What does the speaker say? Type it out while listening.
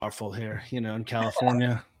Powerful here, in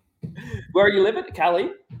California. Where are you living, Cali?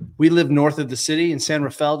 We live north of the city in San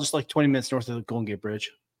Rafael, just like 20 minutes north of the Golden Gate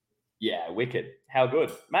Bridge. Yeah, wicked. How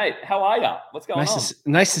good, mate? How are you? What's going on?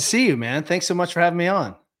 Nice to see you, man. Thanks so much for having me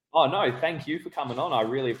on. Oh no, thank you for coming on. I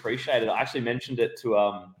really appreciate it. I actually mentioned it to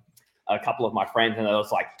a couple of my friends, and they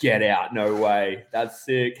was like, "Get out! No way! That's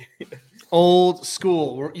sick." Old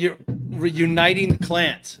school. You're reuniting the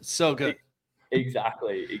clans. It's so good.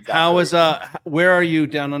 Exactly. How is where are you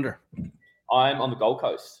down under? I'm on the Gold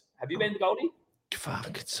Coast. Have you been to Goldie?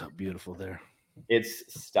 Fuck, it's so beautiful there. It's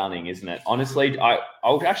stunning, isn't it? Honestly,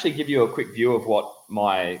 I'll actually give you a quick view of what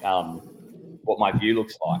my view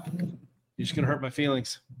looks like. You're just gonna hurt my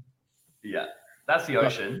feelings. Yeah, that's the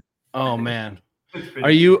ocean. Oh man,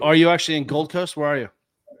 are you actually in Gold Coast? Where are you?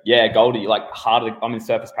 Yeah, Goldie, like I'm in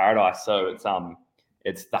Surfers Paradise, so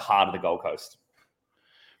it's the heart of the Gold Coast.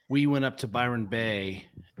 We went up to Byron Bay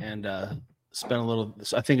and spent a little.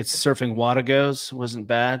 I think it's surfing Wadagos. Wasn't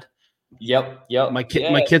bad. Yep. My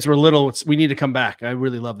kids were little. We need to come back. I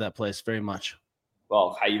really love that place very much.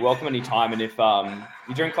 Well, hey, you're welcome anytime. And if do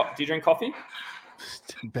you drink coffee?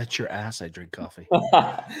 Bet your ass I drink coffee.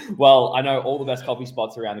 Well, I know all the best coffee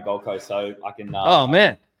spots around the Gold Coast, so I can. Oh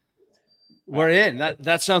man, we're in.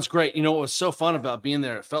 That sounds great. You know what was so fun about being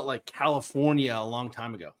there? It felt like California a long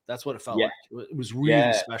time ago. That's what it felt like. It was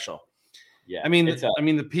really special. Yeah, I mean,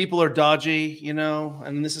 the people are dodgy,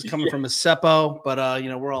 and this is coming from a Seppo, but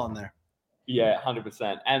we're all in there. Yeah,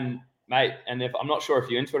 100%. And mate, and if I'm not sure if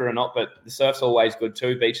you're into it or not, but the surf's always good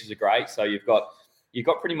too. Beaches are great, so you've got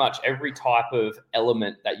pretty much every type of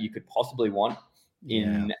element that you could possibly want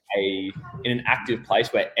in an active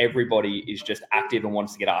place where everybody is just active and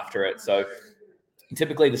wants to get after it. So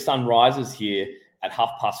typically the sun rises here at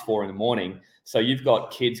 4:30 in the morning. So you've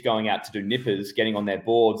got kids going out to do nippers, getting on their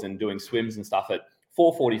boards and doing swims and stuff at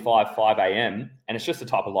 4:45, 5 a.m. And it's just the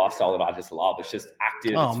type of lifestyle that I just love. It's just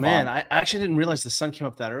active. Oh man, I actually didn't realize the sun came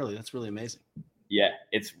up that early. That's really amazing. Yeah,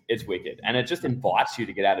 it's wicked. And it just invites you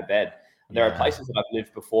to get out of bed. There are places that I've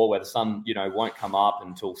lived before where the sun, won't come up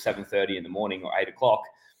until 7:30 in the morning or 8 o'clock.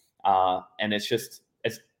 And it's just,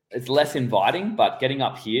 it's less inviting, but getting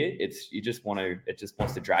up here, it just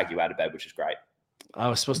wants to drag you out of bed, which is great. I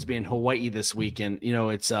was supposed to be in Hawaii this weekend.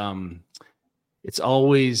 It's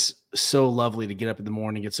always so lovely to get up in the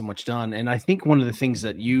morning, get so much done. And I think one of the things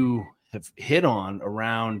that you have hit on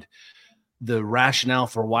around the rationale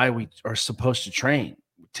for why we are supposed to train,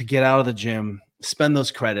 to get out of the gym, spend those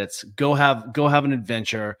credits, go have an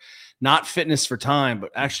adventure, not fitness for time, but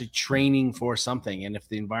actually training for something. And if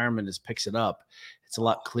the environment picks it up, it's a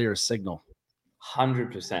lot clearer signal.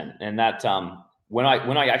 100%. And that, when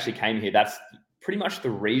I actually came here, that's pretty much the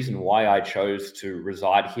reason why I chose to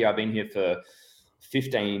reside here. I've been here for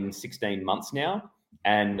 15, 16 months now.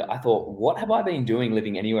 And I thought, what have I been doing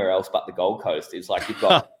living anywhere else but the Gold Coast? It's like, you've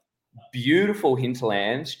got beautiful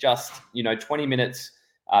hinterlands, just, 20 minutes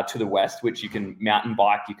to the west, which you can mountain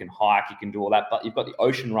bike, you can hike, you can do all that, but you've got the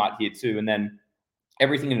ocean right here too. And then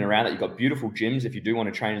everything in and around that, you've got beautiful gyms. If you do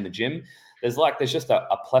want to train in the gym, there's just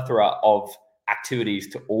a plethora of activities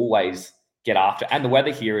to always get after. And the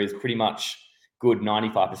weather here is pretty much good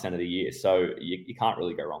 95% of the year. So you can't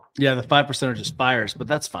really go wrong. Yeah. The 5% are just fires, but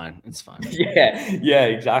that's fine. It's fine. Yeah,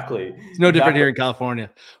 exactly. It's no different here in California.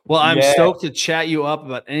 Well, I'm stoked to chat you up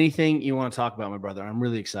about anything you want to talk about, my brother. I'm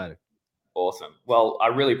really excited. Awesome. Well, I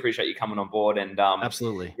really appreciate you coming on board. And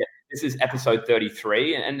absolutely. Yeah, this is episode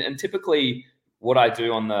 33. And typically what I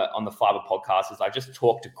do on the PHYBA podcast is I just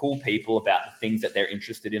talk to cool people about the things that they're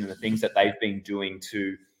interested in and the things that they've been doing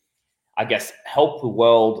to, I guess, help the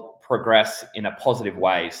world progress in a positive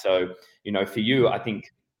way. So, for you, I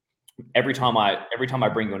think every time I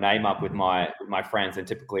bring your name up with my friends, and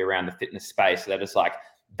typically around the fitness space, they're just like,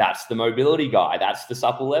 that's the mobility guy, that's the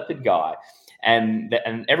Supple Leopard guy. And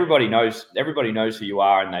everybody knows who you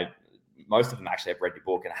are, and most of them actually have read your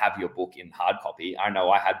book and have your book in hard copy. I know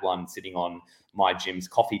I had one sitting on my gym's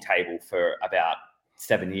coffee table for about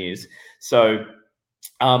 7 years. So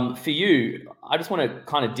for you, I just want to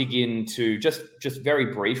kind of dig into just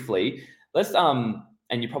very briefly. Let's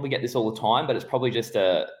and you probably get this all the time, but it's probably just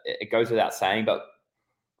it goes without saying, but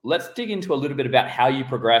let's dig into a little bit about how you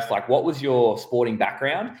progressed. Like, what was your sporting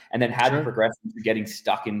background, and then how you progressed into getting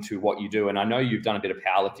stuck into what you do? And I know you've done a bit of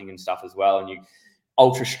powerlifting and stuff as well, and you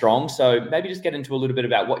ultra strong. So maybe just get into a little bit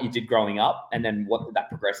about what you did growing up, and then what did that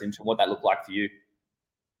progress into, and what that looked like for you.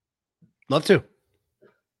 Love to.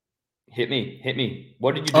 Hit me.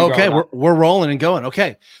 What did you do? Okay, we're rolling and going.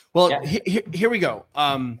 Okay. Well, here we go.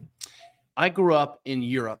 I grew up in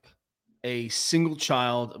Europe, a single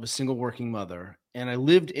child of a single working mother, and I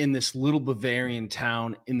lived in this little Bavarian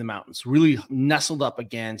town in the mountains, really nestled up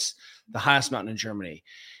against the highest mountain in Germany.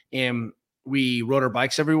 And we rode our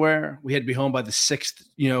bikes everywhere. We had to be home by the 6th,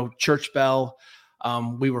 church bell.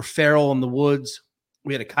 We were feral in the woods.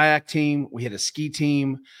 We had a kayak team. We had a ski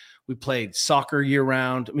team. We played soccer year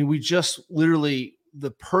round. I mean, we just literally,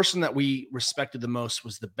 the person that we respected the most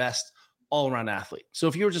was the best all around athlete. So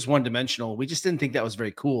if you were just one dimensional, we just didn't think that was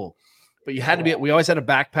very cool. But you had to be, we always had a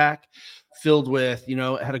backpack filled with,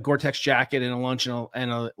 had a Gore-Tex jacket and a lunch and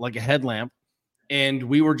a headlamp. And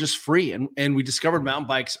we were just free. And we discovered mountain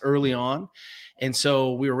bikes early on. And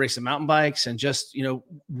so we were racing mountain bikes and just,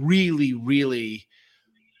 really, really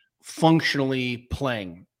functionally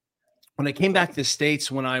playing. When I came back to the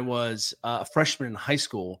States when I was a freshman in high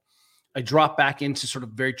school, I dropped back into sort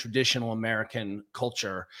of very traditional American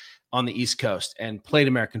culture on the East Coast and played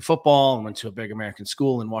American football and went to a big American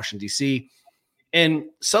school in Washington, D.C. And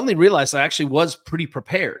suddenly realized I actually was pretty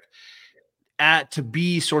prepared to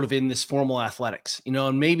be sort of in this formal athletics,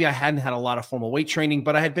 and maybe I hadn't had a lot of formal weight training,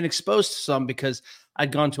 but I had been exposed to some because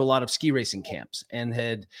I'd gone to a lot of ski racing camps and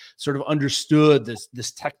had sort of understood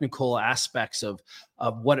this technical aspects of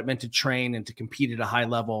what it meant to train and to compete at a high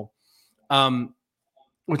level.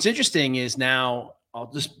 What's interesting is now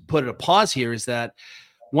I'll just put a pause here is that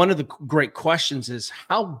one of the great questions is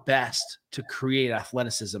how best to create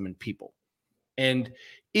athleticism in people. And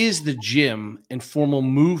is the gym and formal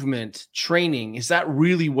movement training, is that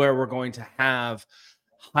really where we're going to have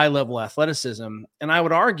high level athleticism? And I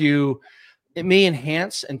would argue it may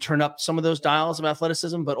enhance and turn up some of those dials of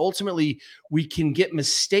athleticism, but ultimately we can get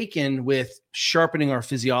mistaken with sharpening our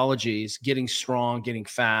physiologies, getting strong, getting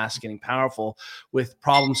fast, getting powerful with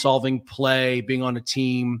problem solving, play, being on a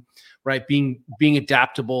team, right? Being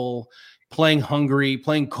adaptable, playing hungry,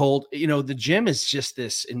 playing cold. The gym is just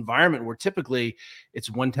this environment where typically it's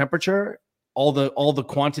one temperature, all the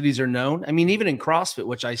quantities are known. I mean, even in CrossFit,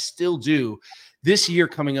 which I still do, this year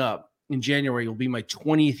coming up in January will be my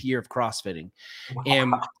 20th year of CrossFitting. Wow.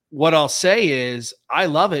 And what I'll say is I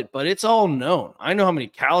love it, but it's all known. I know how many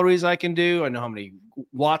calories I can do. I know how many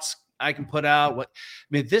watts I can put out.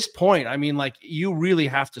 At this point, you really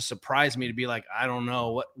have to surprise me to be like, I don't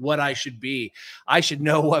know what I should be. I should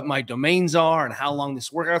know what my domains are and how long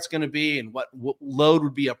this workout's going to be and what load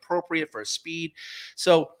would be appropriate for a speed.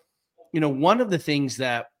 So, one of the things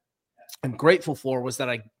that I'm grateful for was that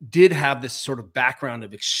I did have this sort of background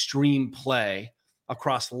of extreme play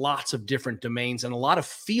across lots of different domains and a lot of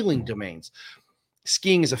feeling domains.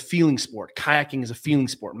 Skiing is a feeling sport. Kayaking is a feeling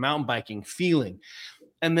sport. Mountain biking, feeling.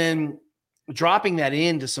 And then dropping that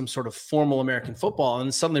into some sort of formal American football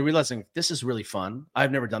and suddenly realizing this is really fun.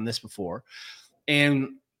 I've never done this before. And,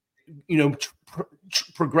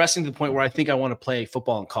 progressing to the point where I think I want to play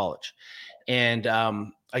football in college. And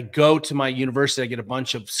I go to my university. I get a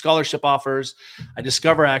bunch of scholarship offers. I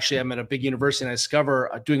discover actually I'm at a big university and I discover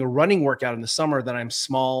doing a running workout in the summer that I'm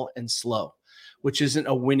small and slow, which isn't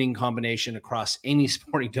a winning combination across any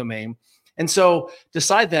sporting domain. And so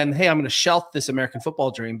decide then, hey, I'm going to shelf this American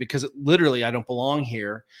football dream because literally I don't belong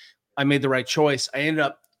here. I made the right choice. I ended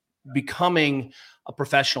up becoming a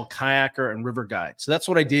professional kayaker and river guide. So that's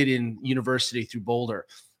what I did in university through Boulder.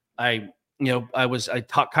 I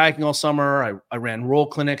taught kayaking all summer. I ran roll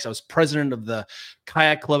clinics. I was president of the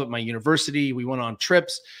kayak club at my university. We went on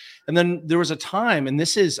trips. And then there was a time, and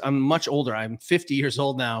I'm much older. I'm 50 years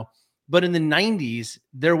old now. But in the 90s,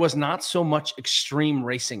 there was not so much extreme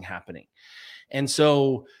racing happening. And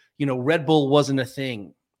so, Red Bull wasn't a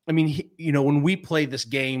thing. I mean, when we played this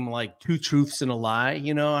game, like Two Truths and a Lie,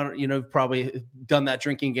 probably done that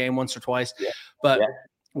drinking game once or twice. Yeah. But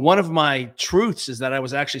one of my truths is that I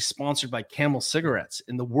was actually sponsored by Camel cigarettes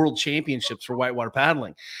in the World Championships for whitewater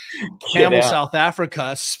paddling. Camel South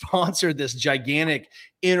Africa sponsored this gigantic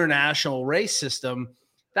international race system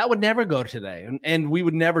that would never go today. And we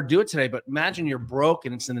would never do it today. But imagine you're broke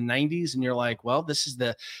and it's in the 90s and you're like, well, this is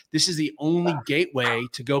the only gateway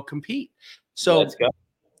to go compete. So let's go.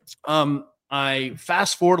 I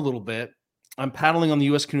fast forward a little bit. I'm paddling on the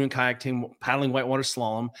U.S. canoe and kayak team, paddling whitewater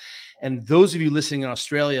slalom. And those of you listening in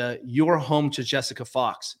Australia, you're home to Jessica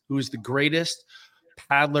Fox, who is the greatest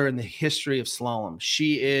paddler in the history of slalom.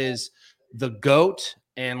 She is the GOAT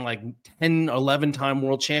and like 10, 11-time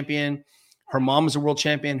world champion. Her mom is a world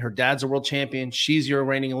champion. Her dad's a world champion. She's your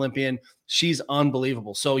reigning Olympian. She's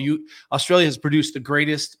unbelievable. So Australia has produced the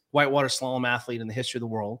greatest whitewater slalom athlete in the history of the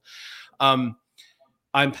world. I'm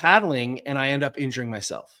paddling and I end up injuring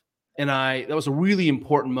myself. And that was a really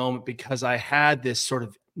important moment because I had this sort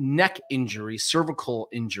of neck injury, cervical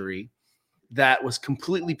injury that was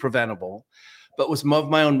completely preventable, but was of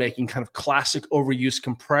my own making, kind of classic overuse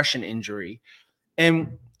compression injury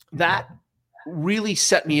And that really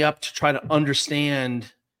set me up to try to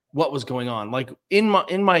understand what was going on. Like in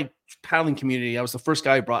my paddling community, I was the first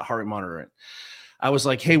guy who brought heart rate monitor in. I was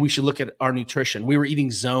like, hey, we should look at our nutrition. We were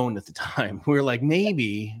eating Zone at the time. We were like,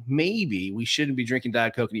 maybe we shouldn't be drinking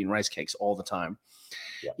Diet Coke and eating rice cakes all the time.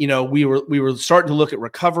 Yeah. You know, we were starting to look at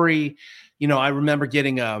recovery. You know, I remember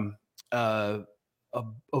getting a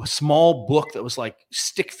small book that was like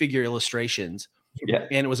stick figure illustrations. Yeah.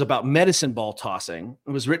 And it was about medicine ball tossing.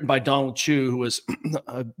 It was written by Donald Chu, who was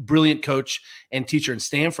a brilliant coach and teacher in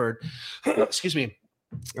Stanford. Excuse me.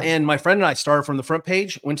 And my friend and I started from the front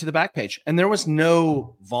page, went to the back page, and there was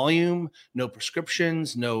no volume, no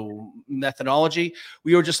prescriptions, no methodology.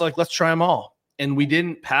 We were just like, let's try them all. And we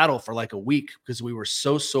didn't paddle for like a week because we were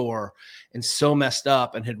so sore and so messed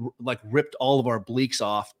up and had like ripped all of our obliques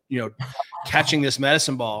off, you know, catching this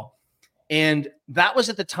medicine ball. And that was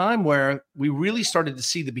at the time where we really started to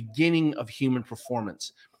see the beginning of human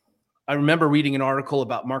performance. I remember reading an article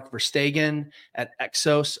about Mark Verstegen at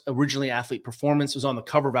Exos, originally Athlete Performance, was on the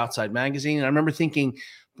cover of Outside Magazine. And I remember thinking,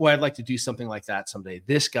 boy, I'd like to do something like that someday.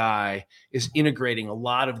 This guy is integrating a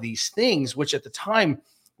lot of these things, which at the time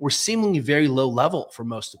were seemingly very low level for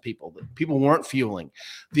most of people. People weren't fueling.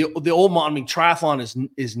 The old modern, I mean, triathlon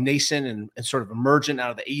is nascent and sort of emergent out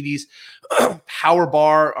of the 80s. Power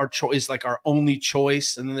bar is like our only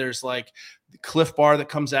choice. And then there's like the Cliff Bar that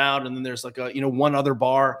comes out. And then there's like one other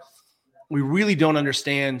bar. We really don't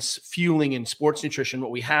understand fueling in sports nutrition.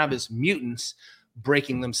 What we have is mutants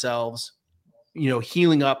breaking themselves,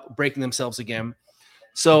 healing up, breaking themselves again.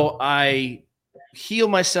 So I heal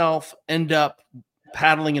myself, end up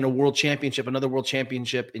paddling in another world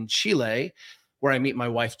championship in Chile, where I meet my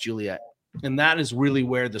wife, Juliet. And that is really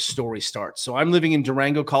where the story starts. So I'm living in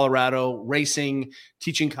Durango, Colorado, racing,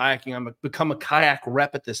 teaching kayaking. I'm become a kayak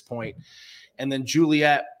rep at this point. And then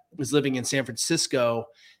Juliet was living in San Francisco,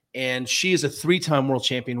 and she is a 3-time world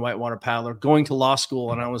champion whitewater paddler going to law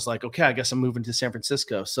school. And I was like, okay, I guess I'm moving to San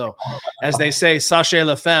Francisco. So as they say, sachez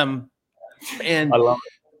la femme. And I love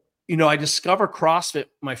it. I discovered CrossFit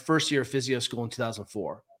my first year of physio school in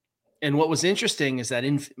 2004. And what was interesting is that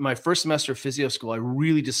in my first semester of physio school, I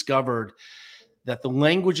really discovered that the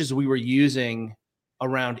languages we were using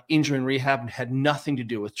around injury and rehab had nothing to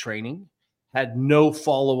do with training, had no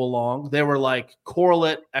follow along. They were like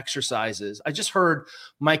correlate exercises. I just heard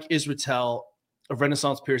Mike Israetel of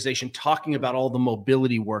Renaissance Periodization talking about all the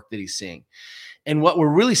mobility work that he's seeing. And what we're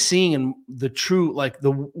really seeing in the true, like the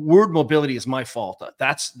word mobility is my fault.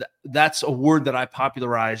 That's a word that I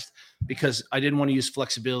popularized because I didn't want to use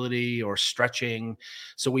flexibility or stretching.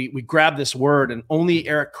 So we grabbed this word, and only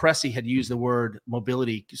Eric Cressy had used the word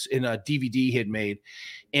mobility in a DVD he had made.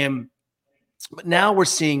 But now we're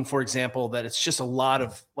seeing, for example, that it's just a lot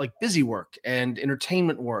of like busy work and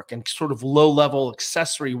entertainment work and sort of low-level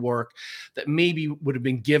accessory work that maybe would have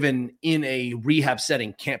been given in a rehab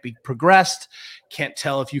setting. Can't be progressed, can't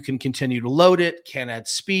tell if you can continue to load it, can't add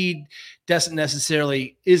speed, isn't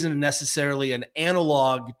necessarily an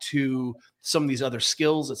analog to some of these other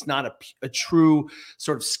skills. It's not a true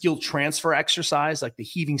sort of skill transfer exercise, like the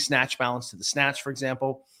heaving snatch balance to the snatch, for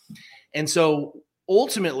example. And so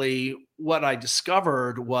ultimately, what I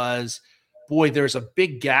discovered was, boy, there's a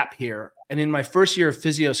big gap here. And in my first year of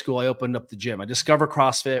physio school, I opened up the gym. I discovered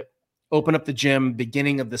CrossFit, opened up the gym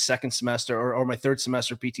beginning of the second semester or my third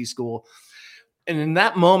semester of PT school. And in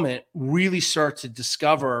that moment, really start to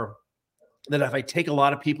discover that if I take a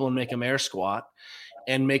lot of people and make them air squat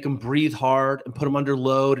and make them breathe hard and put them under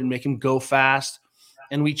load and make them go fast,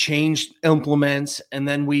 and we changed implements, and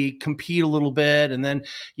then we compete a little bit, and then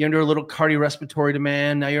you're under a little cardiorespiratory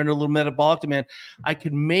demand. Now you're under a little metabolic demand. I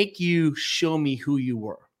could make you show me who you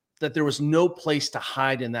were, that there was no place to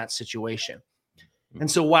hide in that situation.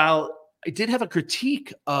 And so while I did have a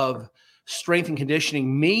critique of strength and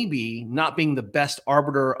conditioning maybe not being the best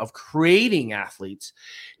arbiter of creating athletes,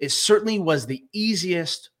 it certainly was the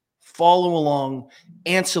easiest follow along,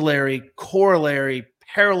 ancillary, corollary,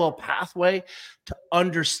 parallel pathway to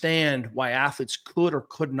understand why athletes could or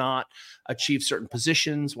could not achieve certain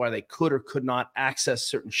positions, why they could or could not access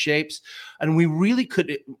certain shapes. And we really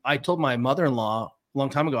could. I told my mother-in-law a long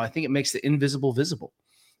time ago, I think it makes the invisible visible.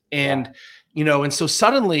 And, and so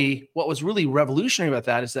suddenly what was really revolutionary about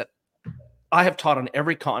that is that I have taught on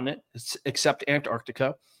every continent except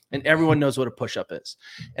Antarctica, and everyone knows what a push-up is,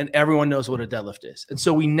 and everyone knows what a deadlift is. And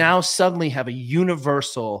so we now suddenly have a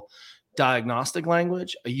universal diagnostic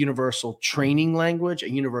language, a universal training language, a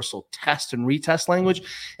universal test and retest language.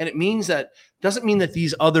 And it doesn't mean that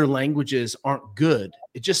these other languages aren't good.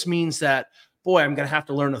 It just means that boy, I'm going to have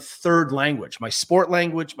to learn a third language, my sport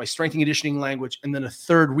language, my strength and conditioning language, and then a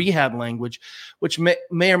third rehab language, which may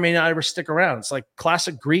or may not ever stick around. It's like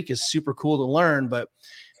classic Greek is super cool to learn, but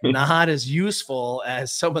not as useful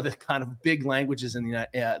as some of the kind of big languages in the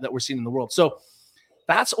that we're seeing in the world. So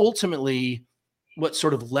that's ultimately what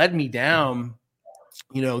sort of led me down,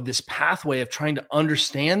 this pathway of trying to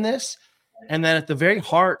understand this. And then at the very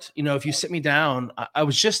heart, if you sit me down, I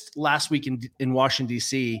was just last week in Washington,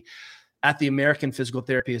 D.C. at the American Physical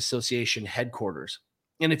Therapy Association headquarters.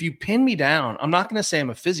 And if you pin me down, I'm not going to say I'm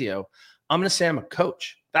a physio. I'm going to say I'm a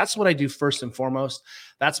coach. That's what I do first and foremost.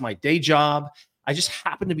 That's my day job. I just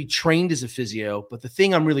happen to be trained as a physio. But the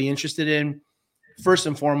thing I'm really interested in, first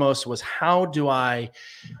and foremost, was how do I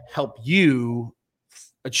help you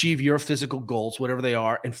achieve your physical goals, whatever they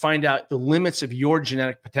are, and find out the limits of your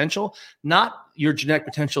genetic potential, not your genetic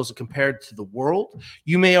potential as compared to the world.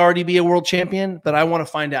 You may already be a world champion, but I want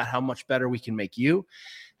to find out how much better we can make you.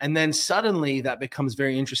 And then suddenly that becomes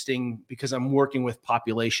very interesting because I'm working with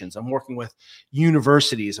populations. I'm working with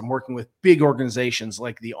universities. I'm working with big organizations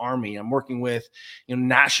like the Army. I'm working with,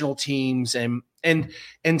 national teams and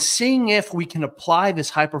seeing if we can apply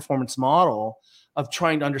this high performance model of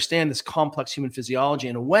trying to understand this complex human physiology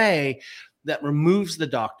in a way that removes the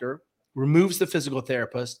doctor, removes the physical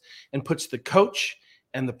therapist, and puts the coach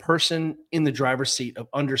and the person in the driver's seat of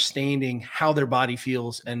understanding how their body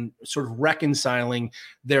feels and sort of reconciling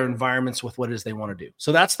their environments with what it is they want to do.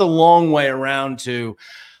 So that's the long way around to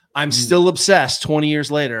I'm still obsessed 20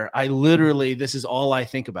 years later. This is all I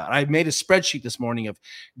think about. I made a spreadsheet this morning of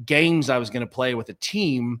games I was going to play with a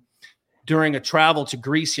team during a travel to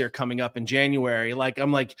Greece here coming up in January.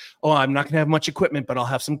 I'm like, oh, I'm not going to have much equipment, but I'll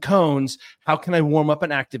have some cones. How can I warm up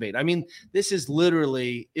and activate? I mean, this is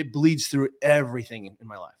literally, it bleeds through everything in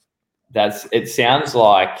my life. It sounds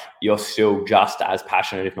like you're still just as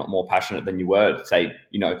passionate, if not more passionate than you were, say,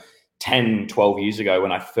 10, 12 years ago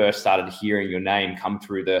when I first started hearing your name come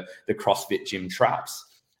through the CrossFit gym traps.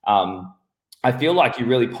 I feel like you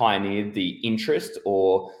really pioneered the interest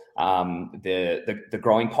or the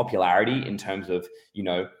growing popularity in terms of,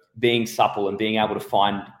 being supple and being able to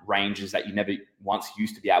find ranges that you never once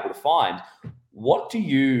used to be able to find. What do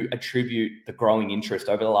you attribute the growing interest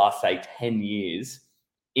over the last, say, 10 years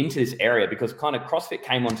into this area? Because kind of CrossFit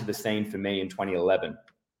came onto the scene for me in 2011.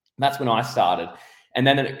 That's when I started. And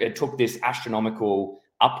then it took this astronomical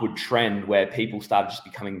upward trend where people started just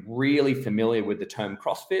becoming really familiar with the term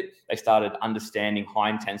CrossFit. They started understanding high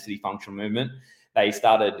intensity functional movement. They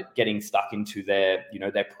started getting stuck into their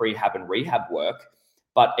prehab and rehab work.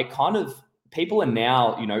 But it kind of, people are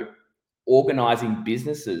now, organizing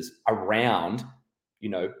businesses around,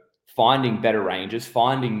 finding better ranges,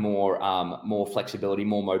 finding more flexibility,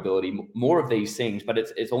 more mobility, more of these things. But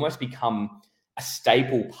it's almost become a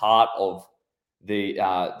staple part of the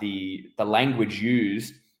language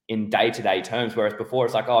used in day-to-day terms. Whereas before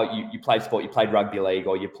it's like, oh, you played sport, you played rugby league,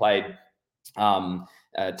 or you played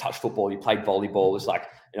touch football, you played volleyball. It's like,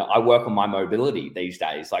 I work on my mobility these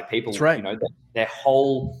days. Like people, that's right. Their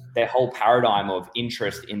whole paradigm of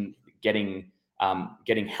interest in getting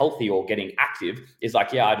healthy or getting active is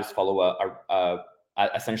like, yeah, I just follow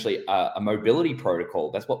essentially a mobility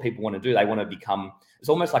protocol. That's what people want to do. They want to become, it's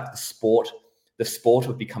almost like the sport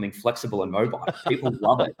of becoming flexible and mobile. People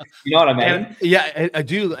love it. You know what I mean? Yeah, I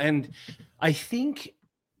do. And I think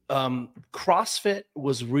CrossFit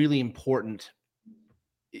was really important.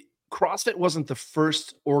 CrossFit wasn't the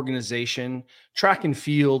first organization. Track and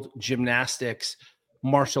field, gymnastics,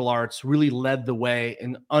 martial arts really led the way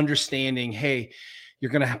in understanding, hey, you're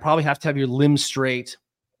going to probably have to have your limbs straight.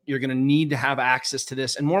 You're going to need to have access to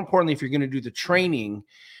this. And more importantly, if you're going to do the training,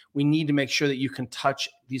 we need to make sure that you can touch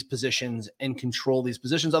these positions and control these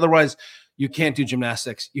positions. Otherwise, you can't do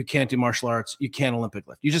gymnastics. You can't do martial arts. You can't Olympic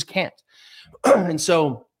lift. You just can't. And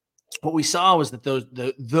so what we saw was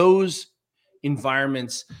that those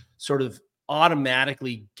environments sort of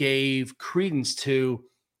automatically gave credence to,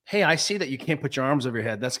 hey, I see that you can't put your arms over your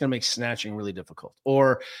head. That's going to make snatching really difficult.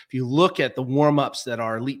 Or if you look at the warm-ups that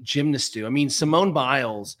our elite gymnasts do, I mean, Simone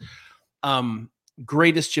Biles,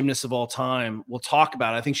 greatest gymnast of all time, we'll talk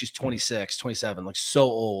about it. I think she's 26, 27, like so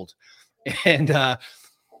old. And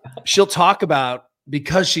she'll talk about,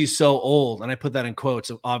 because she's so old, and I put that in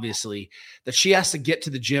quotes, obviously, that she has to get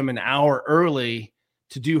to the gym an hour early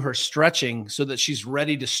to do her stretching so that she's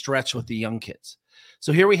ready to stretch with the young kids.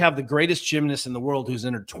 So here we have the greatest gymnast in the world who's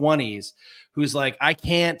in her 20s, who's like, I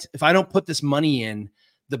can't, if I don't put this money in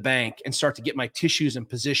the bank and start to get my tissues in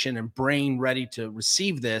position and brain ready to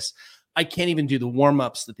receive this, I can't even do the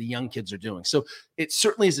warm-ups that the young kids are doing. So it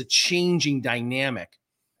certainly is a changing dynamic.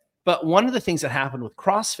 But one of the things that happened with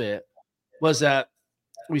CrossFit was that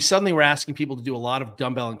we suddenly were asking people to do a lot of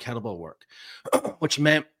dumbbell and kettlebell work, which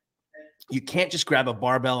meant you can't just grab a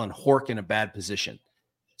barbell and hork in a bad position.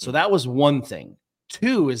 So that was one thing.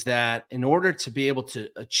 Two is that in order to be able to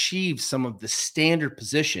achieve some of the standard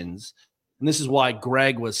positions, and this is why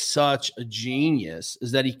Greg was such a genius,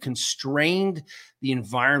 is that he constrained the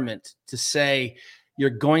environment to say, you're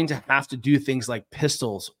going to have to do things like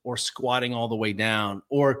pistols or squatting all the way down,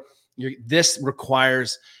 or this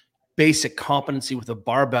requires basic competency with a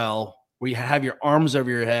barbell where you have your arms over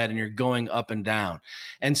your head and you're going up and down.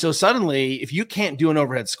 And so suddenly, if you can't do an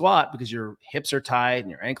overhead squat because your hips are tight and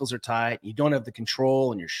your ankles are tight, you don't have the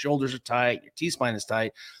control and your shoulders are tight, your T-spine is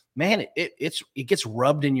tight, man, it gets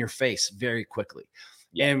rubbed in your face very quickly.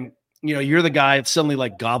 Yeah. And, you're the guy that's suddenly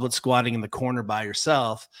like goblet squatting in the corner by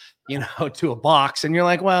yourself, to a box. And you're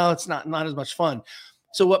like, well, it's not as much fun.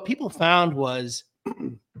 So what people found was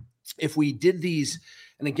if we did these,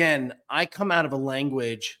 and again, I come out of a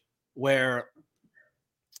language where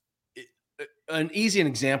an easy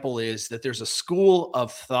example is that there's a school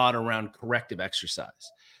of thought around corrective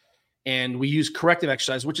exercise. And we use corrective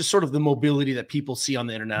exercise, which is sort of the mobility that people see on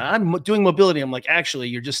the internet. I'm doing mobility. I'm like, actually,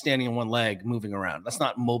 you're just standing on one leg, moving around. That's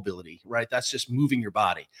not mobility, right? That's just moving your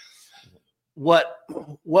body. What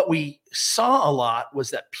we saw a lot was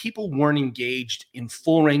that people weren't engaged in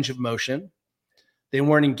full range of motion. They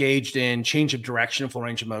weren't engaged in change of direction, full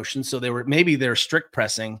range of motion. So they're strict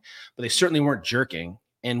pressing, but they certainly weren't jerking.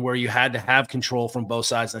 And where you had to have control from both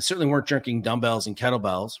sides. And they certainly weren't jerking dumbbells and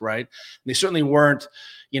kettlebells, right? And they certainly weren't,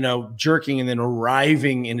 jerking and then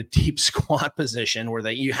arriving in a deep squat position where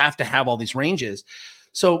you have to have all these ranges.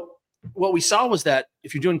 So what we saw was that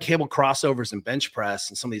if you're doing cable crossovers and bench press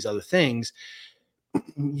and some of these other things,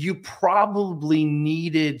 you probably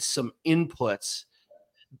needed some inputs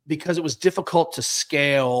because it was difficult to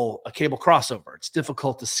scale a cable crossover. It's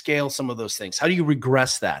difficult to scale some of those things. How do you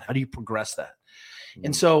regress that? How do you progress that?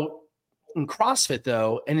 And so in CrossFit,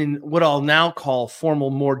 though, and in what I'll now call formal,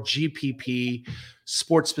 more GPP,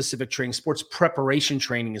 sports-specific training, sports preparation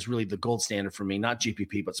training is really the gold standard for me, not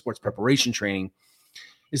GPP, but sports preparation training,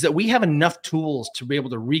 is that we have enough tools to be able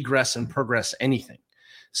to regress and progress anything.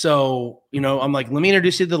 So, I'm like, let me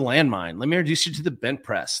introduce you to the landmine. Let me introduce you to the bent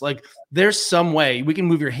press. Like, there's some way we can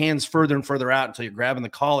move your hands further and further out until you're grabbing the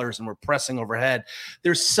collars and we're pressing overhead.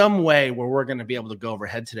 There's some way where we're going to be able to go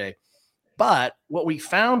overhead today. But what we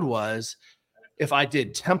found was if I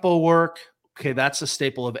did tempo work, okay, that's a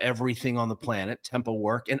staple of everything on the planet, tempo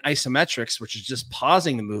work, and isometrics, which is just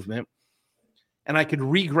pausing the movement. And I could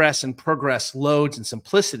regress and progress loads and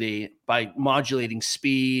simplicity by modulating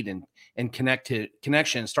speed and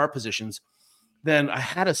connection, start positions. Then I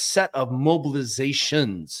had a set of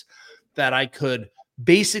mobilizations that I could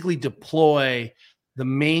basically deploy the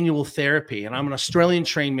manual therapy. And I'm an Australian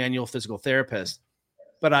trained manual physical therapist.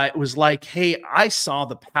 But I was like, hey, I saw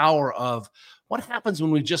the power of what happens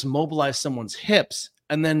when we just mobilize someone's hips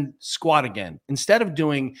and then squat again. Instead of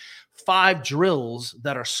doing 5 drills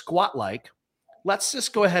that are squat-like, let's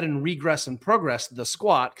just go ahead and regress and progress the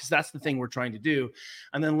squat because that's the thing we're trying to do.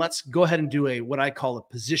 And then let's go ahead and do what I call a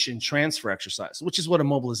position transfer exercise, which is what a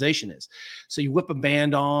mobilization is. So you whip a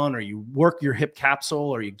band on or you work your hip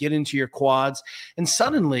capsule or you get into your quads and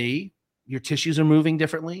suddenly your tissues are moving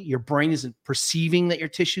differently. Your brain isn't perceiving that your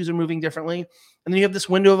tissues are moving differently. And then you have this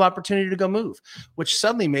window of opportunity to go move, which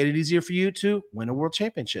suddenly made it easier for you to win a world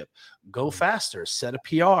championship, go faster, set a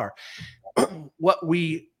PR. What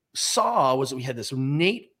we saw was that we had this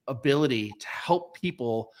innate ability to help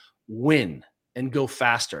people win and go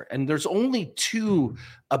faster. And there's only 2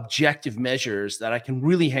 objective measures that I can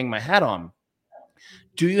really hang my hat on.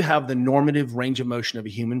 Do you have the normative range of motion of a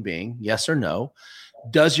human being? Yes or no?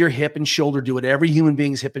 Does your hip and shoulder do what every human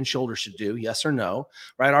being's hip and shoulder should do? Yes or no?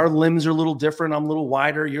 Right? Our limbs are a little different. I'm a little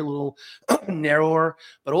wider. You're a little narrower.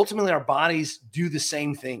 But ultimately, our bodies do the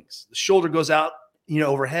same things. The shoulder goes out,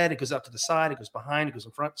 overhead. It goes out to the side. It goes behind. It goes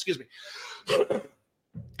in front. Excuse me.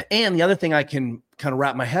 And the other thing I can kind of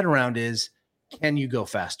wrap my head around is, can you go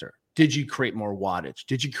faster? Did you create more wattage?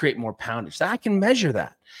 Did you create more poundage? So I can measure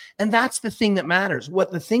that. And that's the thing that matters.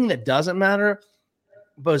 The thing that doesn't matter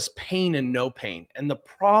was pain and no pain. And the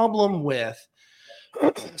problem with,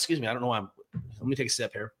 excuse me, I don't know why let me take a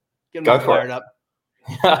sip here. Get me fired up.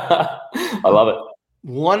 I love it.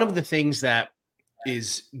 One of the things that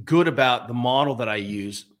is good about the model that I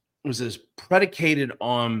use is predicated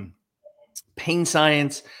on pain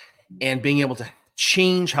science and being able to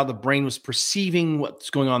change how the brain was perceiving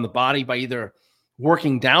what's going on in the body by either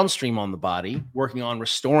working downstream on the body, working on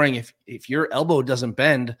restoring. If your elbow doesn't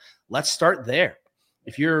bend, let's start there.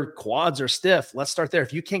 If your quads are stiff, let's start there.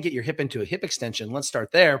 If you can't get your hip into a hip extension, let's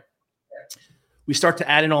start there. we start to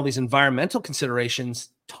add in all these environmental considerations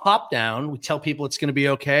top down. We tell people it's going to be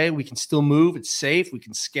okay. We can still move. It's safe. We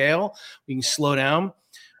can scale. We can slow down.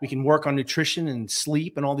 We can work on nutrition and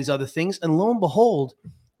sleep and all these other things. And lo and behold,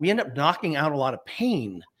 we end up knocking out a lot of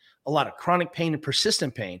pain, a lot of chronic pain and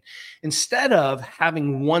persistent pain, instead of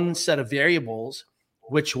having one set of variables,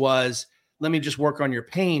 which was, let me just work on your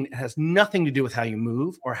pain. It has nothing to do with how you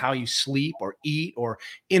move or how you sleep or eat or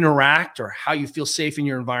interact or how you feel safe in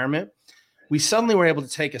your environment. We suddenly were able to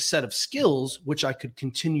take a set of skills, which I could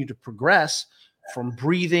continue to progress from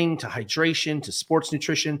breathing to hydration to sports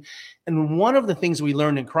nutrition. And one of the things we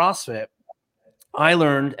learned in CrossFit, I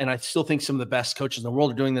learned, and I still think some of the best coaches in the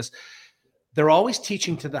world are doing this, they're always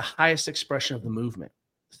teaching to the highest expression of the movement.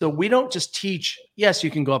 So we don't just teach, yes,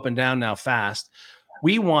 you can go up and down now fast.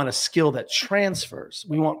 We want a skill that transfers.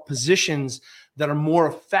 We want positions that are more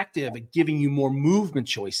effective at giving you more movement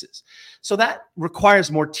choices. So that requires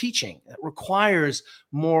more teaching. It requires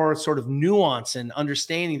more sort of nuance and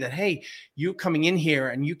understanding that, hey, you coming in here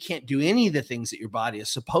and you can't do any of the things that your body is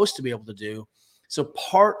supposed to be able to do. So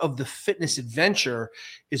part of the fitness adventure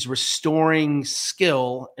is restoring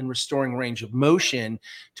skill and restoring range of motion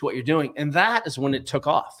to what you're doing. And that is when it took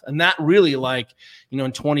off. And that really, like,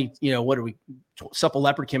 in Supple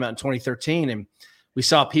Leopard came out in 2013, and we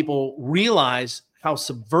saw people realize how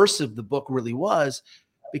subversive the book really was,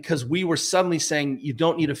 because we were suddenly saying, you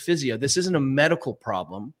don't need a physio. This isn't a medical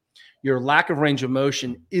problem. Your lack of range of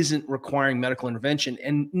motion isn't requiring medical intervention,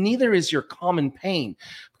 and neither is your common pain,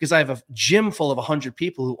 because I have a gym full of 100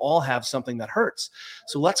 people who all have something that hurts.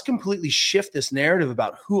 So let's completely shift this narrative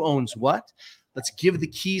about who owns what. Let's give the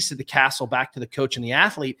keys to the castle back to the coach and the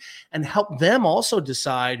athlete and help them also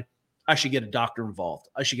decide, I should get a doctor involved.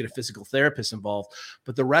 I should get a physical therapist involved.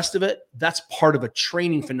 But the rest of it, that's part of a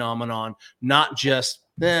training phenomenon, not just,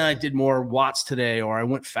 I did more watts today, or I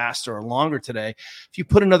went faster or longer today. If you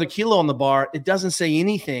put another kilo on the bar, it doesn't say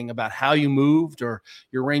anything about how you moved or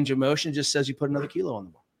your range of motion. It just says you put another kilo on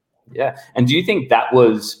the bar. Yeah. And do you think that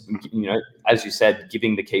was, as you said,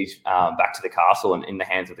 giving the keys back to the castle and in the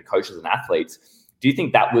hands of the coaches and athletes, do you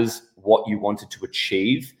think that was what you wanted to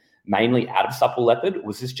achieve mainly out of Supple Leopard?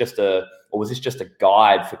 Was this just a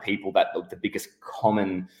guide for people that the biggest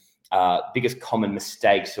common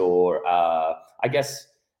mistakes, or I guess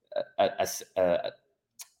a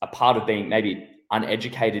part of being maybe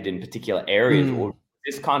uneducated in particular areas, or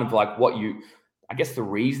this kind of like the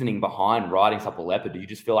reasoning behind writing Supple Leopard? Do you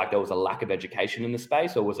just feel like there was a lack of education in the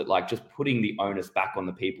space, or was it like just putting the onus back on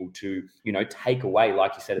the people to, take away,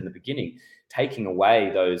 like you said in the beginning, taking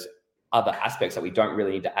away those other aspects that we don't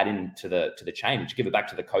really need to add into the change, to give it back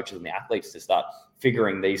to the coaches and the athletes to start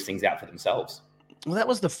figuring these things out for themselves? Well, that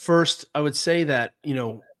was the first, I would say that,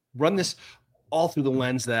 run this all through the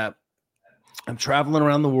lens that I'm traveling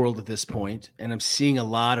around the world at this point, and I'm seeing a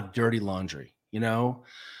lot of dirty laundry.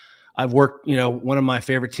 I've worked, one of my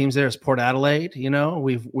favorite teams there is Port Adelaide.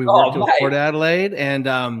 We've worked with Port Adelaide, and,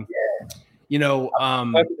 the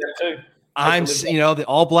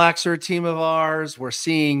All Blacks are a team of ours. We're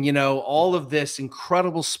seeing, all of this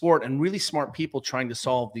incredible sport and really smart people trying to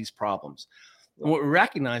solve these problems. And what we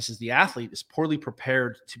recognize is the athlete is poorly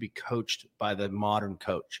prepared to be coached by the modern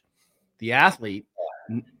coach. The athlete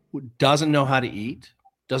doesn't know how to eat,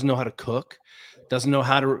 doesn't know how to cook, doesn't know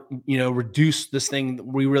how to, reduce this thing that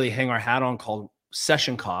we really hang our hat on called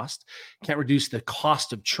session cost, can't reduce the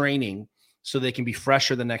cost of training so they can be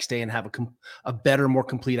fresher the next day and have a better, more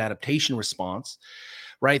complete adaptation response,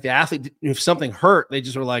 right? The athlete, if something hurt, they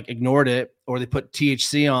just were like ignored it, or they put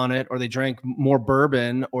THC on it, or they drank more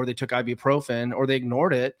bourbon, or they took ibuprofen, or they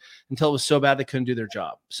ignored it until it was so bad they couldn't do their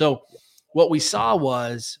job. So what we saw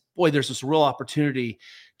was, there's this real opportunity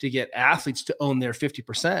to get athletes to own their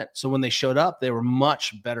 50%. So when they showed up, they were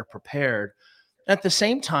much better prepared. At the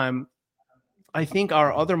same time, I think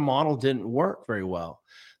our other model didn't work very well.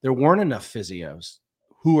 There weren't enough physios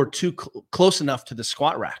who are too close enough to the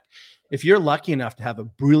squat rack. If you're lucky enough to have a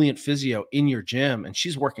brilliant physio in your gym and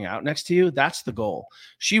she's working out next to you, that's the goal.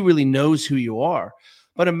 She really knows who you are.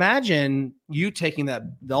 But imagine you taking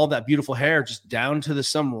all that beautiful hair just down to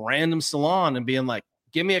some random salon and being like,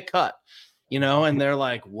 give me a cut, and they're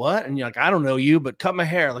like, what? And you're like, I don't know you, but cut my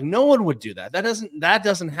hair. Like, no one would do that. That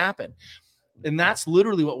doesn't happen. And that's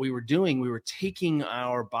literally what we were doing. We were taking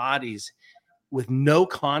our bodies with no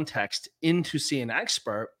context in to see an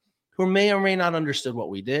expert who may or may not understood what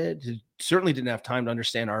we did, who certainly didn't have time to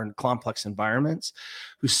understand our complex environments,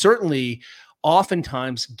 who certainly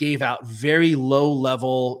oftentimes gave out very low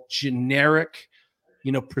level generic,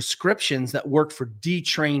 prescriptions that worked for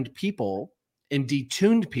detrained people and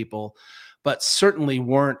detuned people, but certainly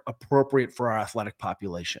weren't appropriate for our athletic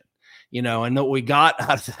population. and what we got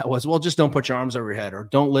out of that was, well, just don't put your arms over your head, or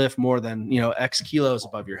don't lift more than, X kilos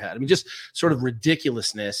above your head. I mean, just sort of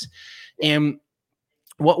ridiculousness. And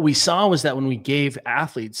what we saw was that when we gave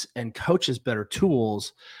athletes and coaches better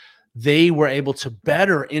tools, they were able to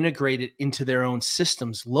better integrate it into their own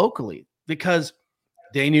systems locally, because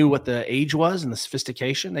they knew what the age was and the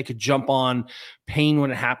sophistication. They could jump on pain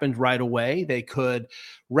when it happened right away. They could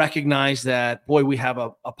recognize that, boy, we have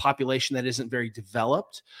a population that isn't very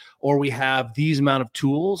developed, or we have these amount of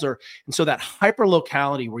tools, and so that hyper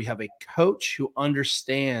locality where you have a coach who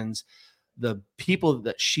understands the people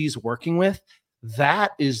that she's working with,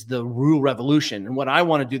 that is the real revolution. And what I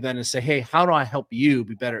want to do then is say, hey, how do I help you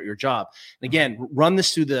be better at your job? And again, run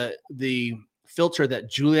this through the filter that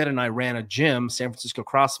Juliet and I ran a gym, San Francisco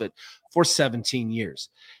CrossFit, for 17 years.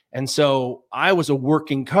 And so I was a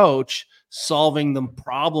working coach solving the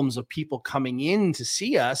problems of people coming in to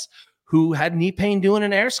see us who had knee pain doing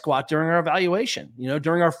an air squat during our evaluation.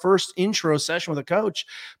 During our first intro session with a coach,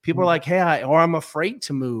 people are like, hey, I'm afraid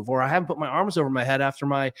to move, or I haven't put my arms over my head after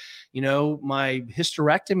my, my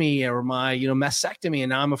hysterectomy or my, mastectomy, and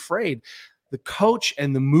now I'm afraid. The coach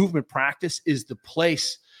and the movement practice is the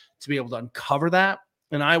place to be able to uncover that.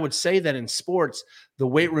 And I would say that in sports, the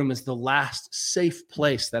weight room is the last safe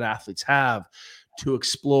place that athletes have to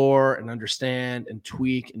explore and understand and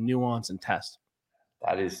tweak and nuance and test.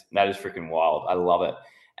 That is freaking wild. I love it.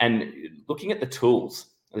 And looking at the tools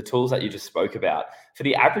that you just spoke about, for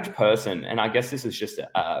the average person, and I guess this is just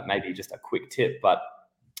maybe just a quick tip, but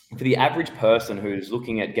for the average person who's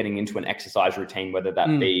looking at getting into an exercise routine, whether that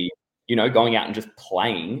be, going out and just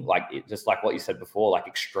playing, just like what you said before, like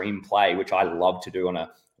extreme play, which I love to do on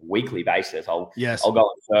a weekly basis. I'll go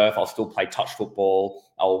and surf. I'll still play touch football.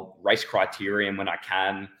 I'll race criterium when I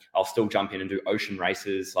can. I'll still jump in and do ocean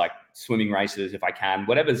races, like swimming races if I can.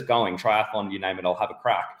 Whatever's going, triathlon, you name it, I'll have a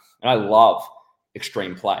crack. And I love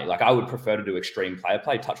extreme play. Like I would prefer to do extreme play. I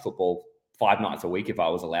play touch football 5 nights a week if I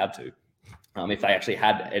was allowed to, if they actually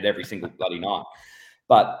had it every single bloody night.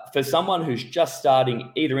 But for someone who's just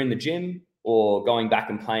starting either in the gym or going back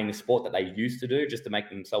and playing a sport that they used to do just to make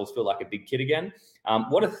themselves feel like a big kid again,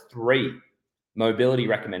 what are 3 mobility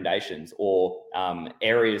recommendations or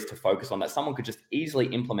areas to focus on that someone could just easily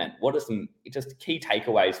implement? What are some just key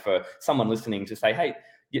takeaways for someone listening to say, hey,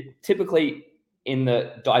 typically in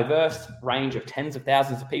the diverse range of tens of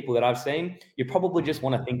thousands of people that I've seen, you probably just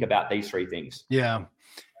want to think about these 3 things. Yeah.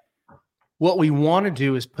 What we want to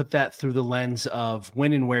do is put that through the lens of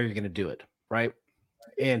when and where you're going to do it, right?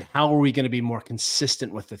 And how are we going to be more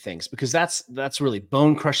consistent with the things? Because that's really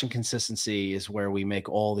bone crushing consistency is where we make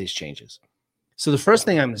all these changes. So the first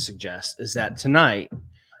thing I'm going to suggest is that tonight,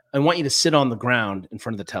 I want you to sit on the ground in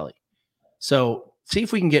front of the telly. So see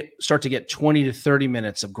if we can start to get 20 to 30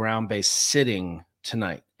 minutes of ground-based sitting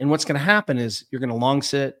tonight. And what's going to happen is you're going to long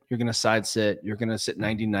sit, you're going to side sit, you're going to sit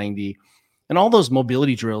 90-90, and all those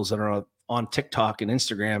mobility drills that are on TikTok and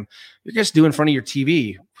Instagram, you're just doing in front of your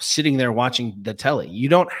TV, sitting there watching the telly. You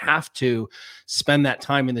don't have to spend that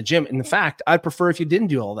time in the gym. In fact, I'd prefer if you didn't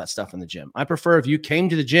do all that stuff in the gym. I prefer if you came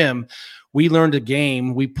to the gym, we learned a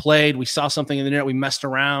game, we played, we saw something in the internet, we messed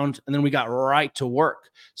around, and then we got right to work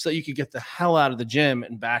so that you could get the hell out of the gym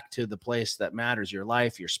and back to the place that matters, your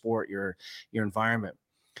life, your sport, your environment.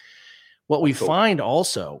 What we find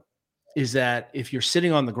also is that if you're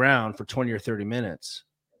sitting on the ground for 20 or 30 minutes,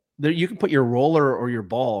 you can put your roller or your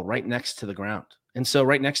ball right next to the ground. And so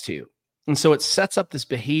right next to you. And so it sets up this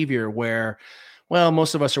behavior where, well,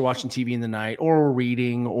 most of us are watching TV in the night, or we're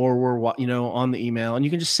reading, or we're, on the email, and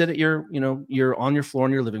you can just sit at you're on your floor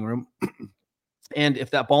in your living room. And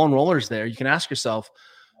if that ball and roller is there, you can ask yourself,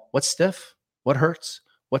 what's stiff? What hurts?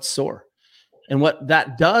 What's sore? And what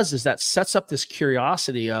that does is that sets up this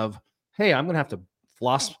curiosity of, hey, I'm going to have to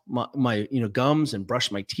floss my gums and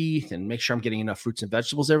brush my teeth and make sure I'm getting enough fruits and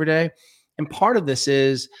vegetables every day. And part of this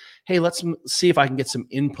is, hey, let's see if I can get some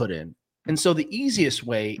input in. And so the easiest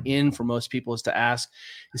way in for most people is to ask,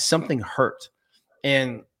 is something hurt?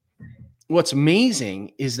 And what's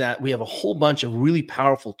amazing is that we have a whole bunch of really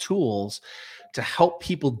powerful tools to help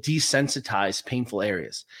people desensitize painful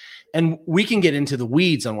areas. And we can get into the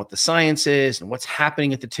weeds on what the science is and what's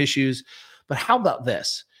happening at the tissues. But how about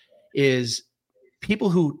this? Is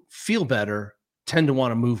people who feel better tend to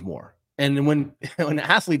want to move more. And when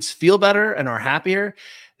athletes feel better and are happier,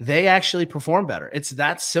 they actually perform better. It's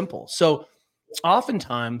that simple. So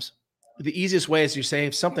oftentimes, the easiest way is you say,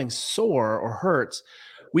 if something's sore or hurts,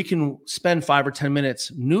 we can spend 5 or 10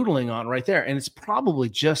 minutes noodling on right there. And it's probably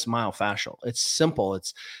just myofascial. It's simple.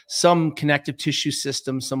 It's some connective tissue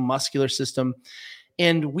system, some muscular system.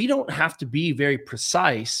 And we don't have to be very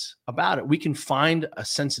precise about it. We can find a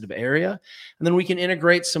sensitive area, and then we can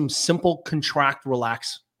integrate some simple contract,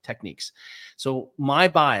 relax techniques. So my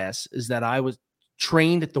bias is that I was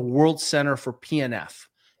trained at the World Center for PNF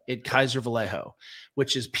at Kaiser Vallejo,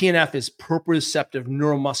 which is PNF is proprioceptive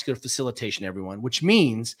neuromuscular facilitation, everyone, which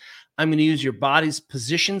means I'm going to use your body's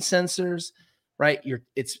position sensors, right?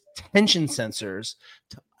 Its tension sensors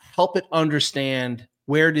to help it understand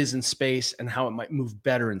where it is in space and how it might move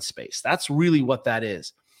better in space. That's really what that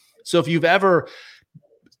is. So if you've ever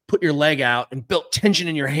put your leg out and built tension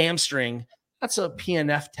in your hamstring, that's a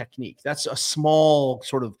PNF technique. That's a small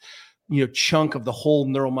sort of, chunk of the whole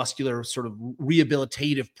neuromuscular sort of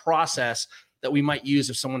rehabilitative process that we might use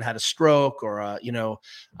if someone had a stroke or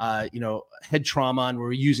head trauma, and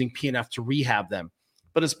we're using PNF to rehab them.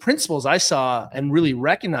 But as principles, I saw and really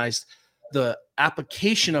recognized the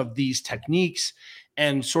application of these techniques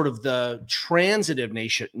and sort of the transitive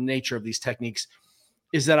nature of these techniques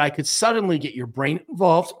is that I could suddenly get your brain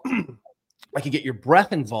involved. I could get your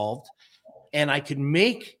breath involved, and I could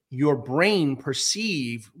make your brain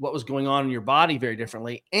perceive what was going on in your body very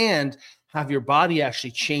differently, and have your body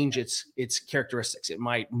actually change its characteristics. It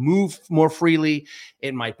might move more freely.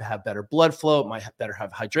 It might have better blood flow. It might better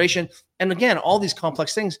have hydration. And again, all these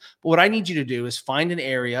complex things. But what I need you to do is find an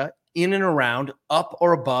area in and around, up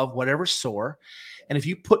or above, whatever's sore. And if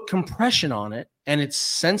you put compression on it and it's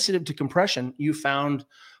sensitive to compression, you found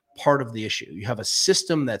part of the issue. You have a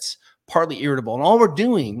system that's partly irritable. And all we're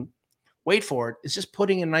doing, wait for it, is just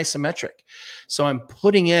putting in an isometric. So I'm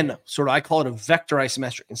putting in I call it a vector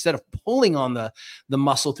isometric. Instead of pulling on the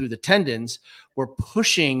muscle through the tendons, we're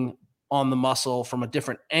pushing on the muscle from a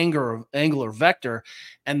different angular vector.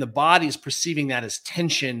 And the body is perceiving that as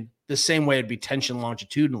tension the same way it'd be tension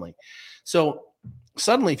longitudinally. So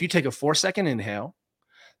suddenly, if you take a 4-second inhale,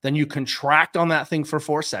 then you contract on that thing for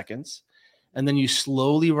 4 seconds, and then you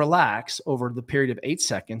slowly relax over the period of 8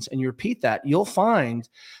 seconds, and you repeat that, you'll find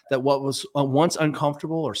that what was once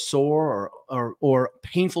uncomfortable or sore or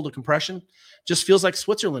painful to compression just feels like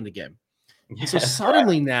Switzerland again. Yeah. So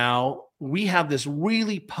suddenly now we have this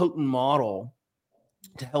really potent model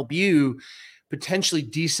to help you potentially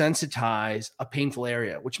desensitize a painful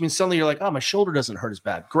area, which means suddenly you're like, oh, my shoulder doesn't hurt as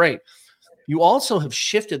bad. Great. You also have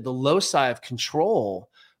shifted the loci of control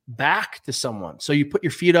back to someone. So you put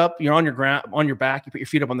your feet up, you're on your back, you put your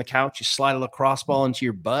feet up on the couch, you slide a lacrosse ball into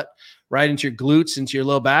your butt, right into your glutes, into your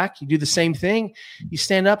low back. You do the same thing. You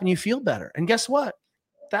stand up and you feel better. And guess what?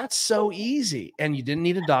 That's so easy. And you didn't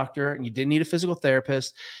need a doctor, and you didn't need a physical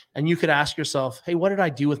therapist. And you could ask yourself, hey, what did I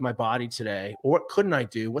do with my body today? Or what couldn't I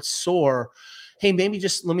do? What's sore? Hey, maybe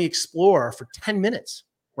just let me explore for 10 minutes,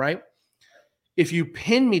 right? If you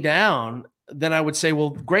pin me down, then I would say,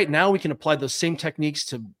 well, great. Now we can apply those same techniques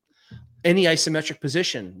to any isometric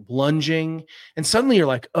position, lunging. And suddenly you're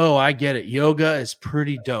like, oh, I get it. Yoga is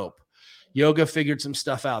pretty dope. Yoga figured some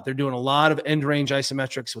stuff out. They're doing a lot of end range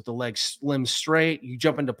isometrics with the legs limbs straight. You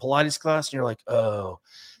jump into Pilates class and you're like, oh,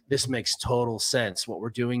 this makes total sense what we're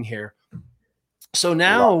doing here. So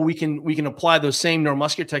now we can apply those same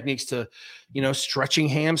neuromuscular techniques to, stretching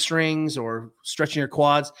hamstrings or stretching your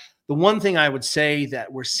quads. The one thing I would say that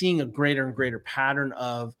we're seeing a greater and greater pattern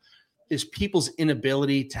of is people's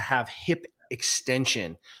inability to have hip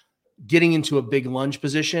extension, getting into a big lunge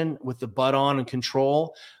position with the butt on and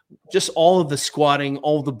control. Just all of the squatting,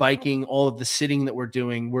 all of the biking, all of the sitting that we're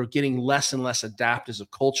doing, we're getting less and less adept as a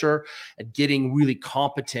culture at getting really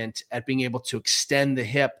competent at being able to extend the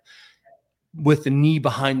hip with the knee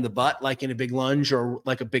behind the butt, like in a big lunge or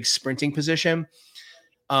like a big sprinting position.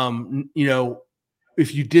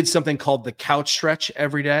 If you did something called the couch stretch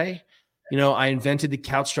every day, I invented the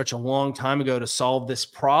couch stretch a long time ago to solve this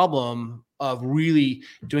problem of really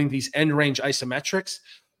doing these end range isometrics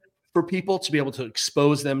for people to be able to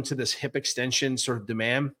expose them to this hip extension sort of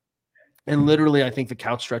demand. And literally, I think the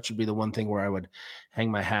couch stretch would be the one thing where I would hang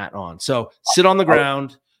my hat on. So sit on the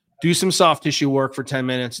ground, do some soft tissue work for 10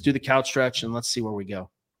 minutes, do the couch stretch, and let's see where we go.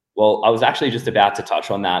 Well, I was actually just about to touch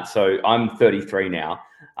on that. So I'm 33 now.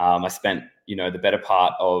 I spent, the better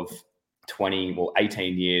part of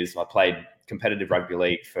 18 years. I played competitive rugby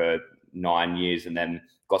league for 9 years and then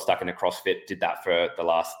got stuck into CrossFit, did that for the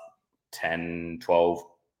last 10, 12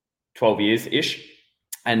 years-ish.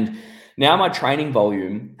 And now my training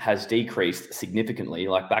volume has decreased significantly.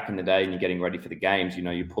 Like back in the day, and you're getting ready for the games,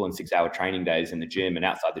 you're pulling 6-hour training days in the gym and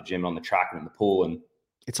outside the gym, on the track and in the pool and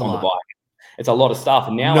it's on the bike. It's a lot of stuff.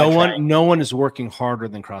 And now no one is working harder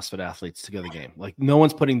than CrossFit athletes to go to the game. Like no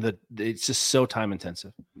one's it's just so time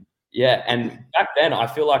intensive. Yeah. And back then I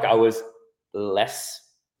feel like I was less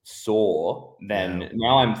sore, then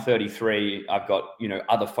now I'm 33. I've got,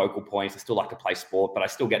 other focal points. I still like to play sport, but I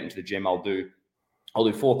still get into the gym. I'll do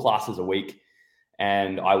 4 classes a week,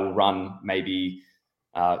 and I will run maybe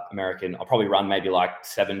I'll probably run maybe like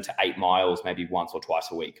 7 to 8 miles, maybe once or twice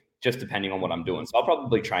a week, just depending on what I'm doing. So I'll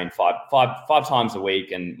probably train five times a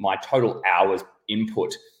week, and my total hours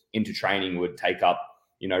input into training would take up,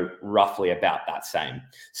 roughly about that same.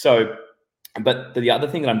 So, but the other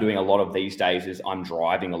thing that I'm doing a lot of these days is I'm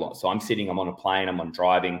driving a lot. So I'm on a plane, I'm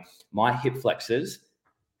driving. My hip flexors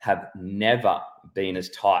have never been as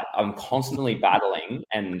tight. I'm constantly battling,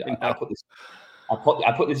 and I put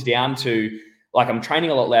this down to, like, I'm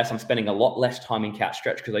training a lot less. I'm spending a lot less time in cat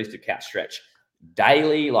stretch, because I used to cat stretch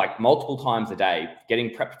daily, like multiple times a day, getting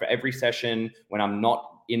prepped for every session. When I'm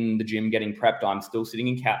not in the gym getting prepped, I'm still sitting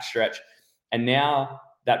in cat stretch. And now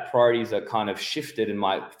that priorities are kind of shifted, and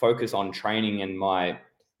my focus on training and my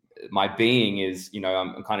being is,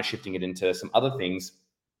 I'm kind of shifting it into some other things.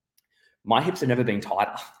 My hips have never been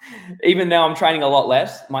tighter. Even though I'm training a lot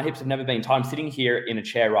less, my hips have never been tight. I'm sitting here in a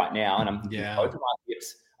chair right now, and I'm thinking both of my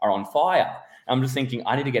hips are on fire. I'm just thinking,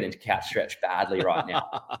 I need to get into cat stretch badly right now.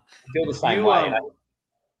 I feel the same way.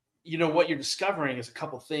 What you're discovering is a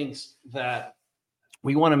couple things that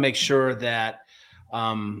we want to make sure that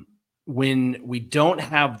when we don't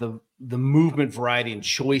have the movement variety and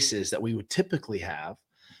choices that we would typically have,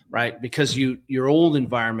 right? Because your old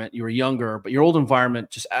environment, you were younger, but your old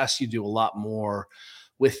environment just asks you to do a lot more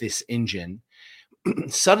with this engine.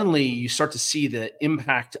 Suddenly you start to see the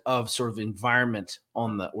impact of sort of environment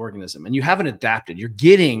on the organism, and you haven't adapted. You're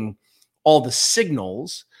getting all the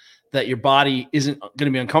signals that your body isn't going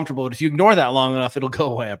to be uncomfortable. But if you ignore that long enough, it'll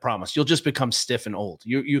go away. I promise. You'll just become stiff and old.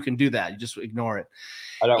 You can do that. You just ignore it.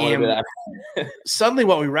 I don't want to do that. Suddenly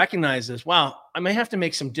what we recognize is, wow, I may have to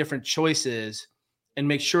make some different choices and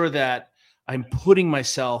make sure that I'm putting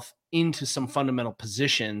myself into some fundamental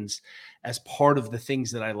positions as part of the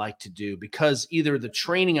things that I like to do, because either the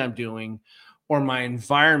training I'm doing or my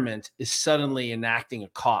environment is suddenly enacting a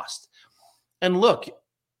cost. And look,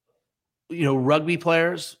 rugby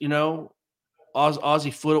players,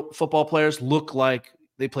 Aussie football players look like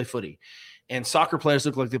they play footy, and soccer players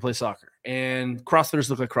look like they play soccer, and CrossFitters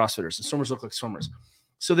look like CrossFitters, and swimmers look like swimmers.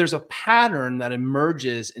 So there's a pattern that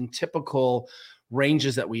emerges in typical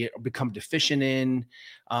ranges that we become deficient in,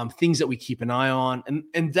 things that we keep an eye on.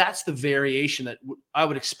 And that's the variation that I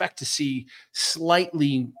would expect to see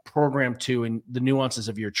slightly programmed to in the nuances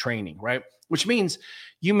of your training, right? Which means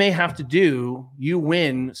you may have to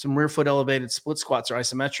win some rear foot elevated split squats or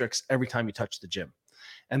isometrics every time you touch the gym.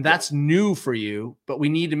 And that's new for you, but we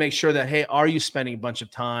need to make sure that, hey, are you spending a bunch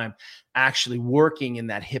of time actually working in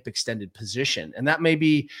that hip extended position? And that may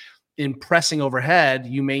be in pressing overhead.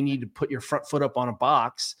 You may need to put your front foot up on a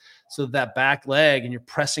box so that back leg, and you're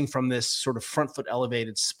pressing from this sort of front foot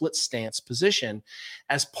elevated split stance position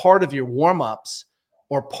as part of your warm-ups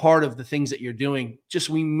or part of the things that you're doing. Just,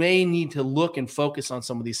 we may need to look and focus on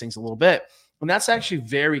some of these things a little bit. And that's actually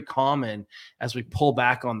very common as we pull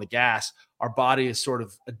back on the gas. Our body is sort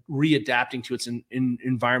of readapting to its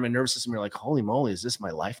environment, nervous system. You're like, holy moly, is this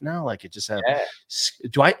my life now? Like, it just have,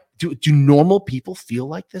 do normal people feel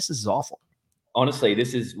like this? This is awful. Honestly,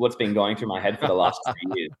 this is what's been going through my head for the last 3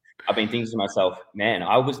 years. I've been thinking to myself, man,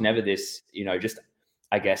 I was never this,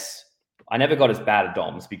 I guess I never got as bad at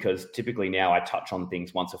DOMs, because typically now I touch on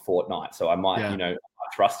things once a fortnight. So I might,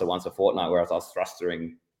 thruster once a fortnight, whereas I was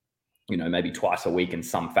thrustering, maybe twice a week in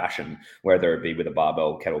some fashion, whether it be with a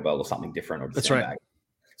barbell, kettlebell, or something different, or just sandbag.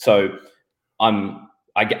 So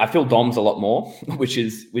I feel DOMs a lot more, which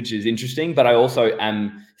is interesting, but I also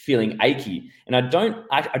am feeling achy, and I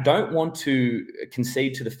don't want to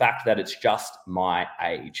concede to the fact that it's just my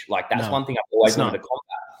age. Like, that's one thing I've always wanted to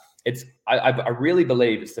combat. I really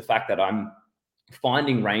believe it's the fact that I'm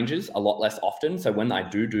finding ranges a lot less often. So when I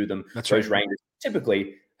do them, those ranges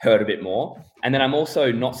typically hurt a bit more. And then I'm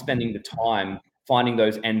also not spending the time finding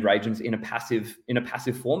those end ranges in a passive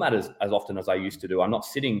format as often as I used to do. I'm not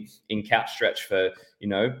sitting in couch stretch for,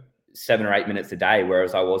 7 or 8 minutes a day,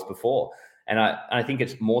 whereas I was before. And I think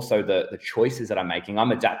it's more so the choices that I'm making.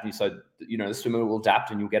 I'm adapting. So, the swimmer will adapt,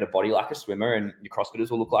 and you'll get a body like a swimmer, and your CrossFitters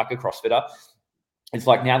will look like a CrossFitter. It's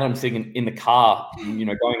like, now that I'm sitting in the car,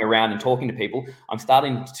 going around and talking to people, I'm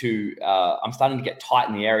starting to get tight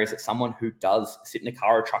in the areas that someone who does sit in a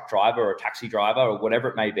car, or a truck driver, or a taxi driver, or whatever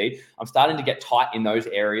it may be, I'm starting to get tight in those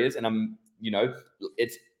areas, and I'm,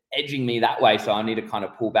 it's edging me that way. So I need to kind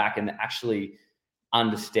of pull back and actually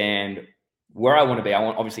understand where I want to be. I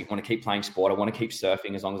want to keep playing sport. I want to keep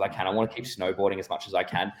surfing as long as I can. I want to keep snowboarding as much as I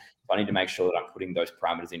can. I need to make sure that I'm putting those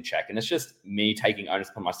parameters in check. And it's just me taking onus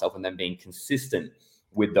upon myself, and then being consistent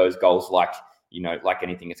with those goals, like, you know, like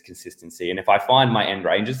anything, it's consistency. And if I find my end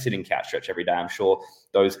range is sitting cat stretch every day, I'm sure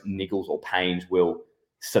those niggles or pains will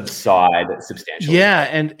subside substantially. Yeah.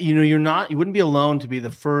 And, you know, you wouldn't be alone to be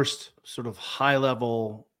the first sort of high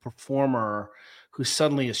level performer who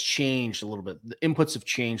suddenly has changed a little bit. The inputs have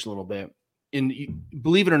changed a little bit. And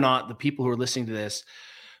believe it or not, the people who are listening to this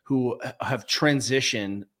who have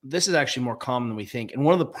transitioned, this is actually more common than we think. And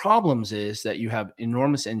one of the problems is that you have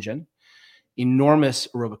enormous engine, enormous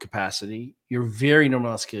aerobic capacity. You're very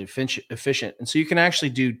neuromuscularly efficient. And so you can actually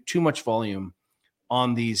do too much volume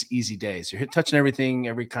on these easy days. You're touching everything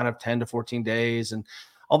every kind of 10 to 14 days. And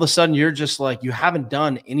all of a sudden you're just like, you haven't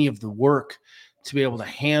done any of the work to be able to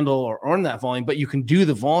handle or earn that volume, but you can do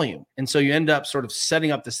the volume. And so you end up sort of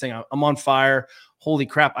setting up this thing. I'm on fire. Holy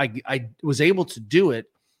crap. I was able to do it,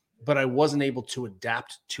 but I wasn't able to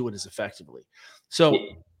adapt to it as effectively. So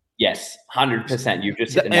yes, 100%. You've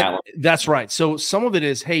just hit the nail. That's right. So some of it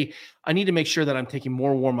is, hey, I need to make sure that I'm taking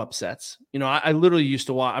more warm-up sets. You know, I literally used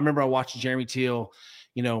to watch. I remember I watched Jeremy Teal,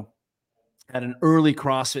 you know, at an early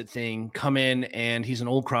CrossFit thing come in, and he's an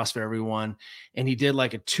old CrossFit everyone, and he did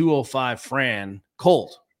like a 205 Fran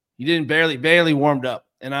cold. He didn't barely warmed up.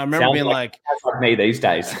 And I remember being like me these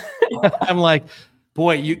days. I'm like,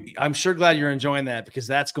 boy, I'm sure glad you're enjoying that, because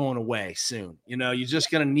that's going away soon. You know, you're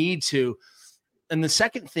just going to need to. And the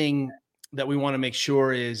second thing that we want to make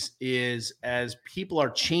sure is as people are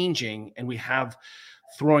changing and we have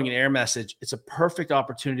throwing an air message, it's a perfect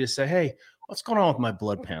opportunity to say, hey, what's going on with my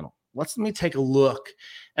blood panel? Let me take a look.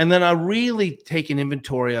 And then I really take an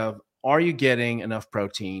inventory of, are you getting enough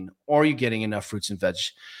protein? Are you getting enough fruits and veg?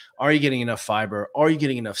 Are you getting enough fiber? Are you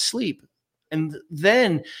getting enough sleep? And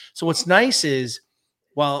then, so what's nice is,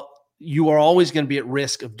 while you are always going to be at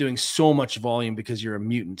risk of doing so much volume because you're a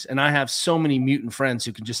mutant. And I have so many mutant friends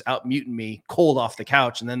who can just out mutant me cold off the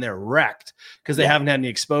couch, and then they're wrecked because they haven't had any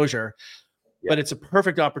exposure. But it's a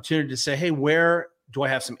perfect opportunity to say, hey, where do I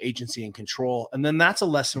have some agency and control? And then that's a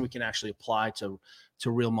lesson we can actually apply to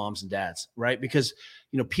real moms and dads, right? Because,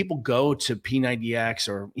 you know, people go to P90X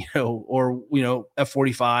or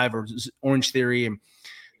F45 or Orange Theory, and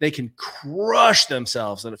they can crush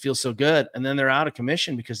themselves and it feels so good. And then they're out of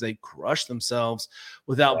commission because they crush themselves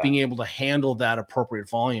without being able to handle that appropriate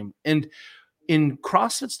volume. And in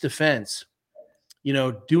CrossFit's defense, you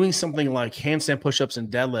know, doing something like handstand pushups and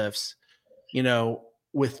deadlifts, you know,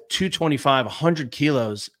 with 225, 100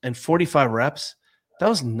 kilos and 45 reps, that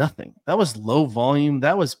was nothing. That was low volume.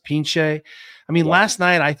 That was pinche. I mean, last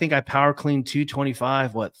night, I think I power cleaned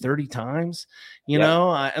 225, 30 times, you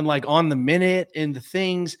know, and like on the minute, and the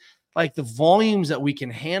things like the volumes that we can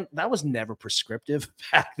handle, that was never prescriptive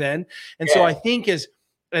back then. And so I think as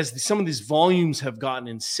some of these volumes have gotten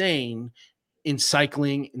insane in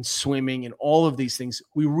cycling and swimming and all of these things,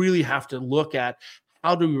 we really have to look at,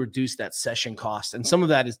 how do we reduce that session cost? And some of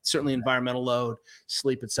that is certainly environmental load,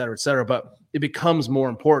 sleep, et cetera, but it becomes more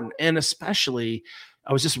important. And especially,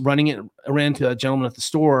 I was just ran into a gentleman at the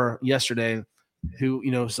store yesterday who, you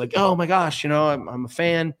know, was like, oh my gosh, you know, I'm a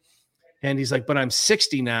fan. And he's like, but I'm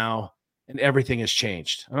 60 now and everything has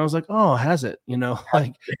changed. And I was like, oh, has it? You know,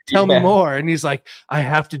 like, tell me more. And he's like, I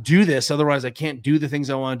have to do this. Otherwise I can't do the things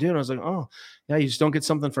I want to do. And I was like, oh yeah, you just don't get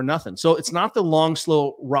something for nothing. So it's not the long,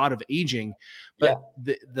 slow rod of aging, but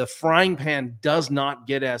the frying pan does not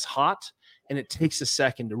get as hot, and it takes a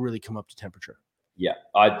second to really come up to temperature. Yeah,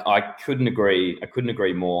 I couldn't agree. I couldn't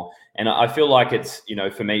agree more. And I feel like it's, you know,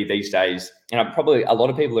 for me these days, and probably a lot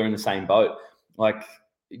of people are in the same boat. Like,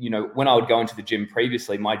 you know, when I would go into the gym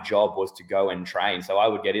previously, my job was to go and train. So I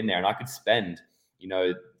would get in there and I could spend, you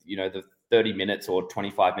know, the 30 minutes or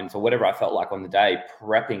 25 minutes or whatever I felt like on the day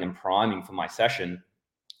prepping and priming for my session.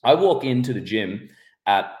 I walk into the gym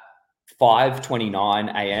at 5:29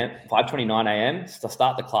 a.m. to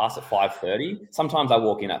start the class at 5:30. Sometimes I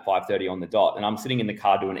walk in at 5:30 on the dot, and I'm sitting in the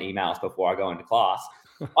car doing emails before I go into class.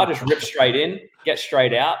 I just rip straight in, get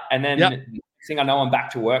straight out, and then next thing I know, I'm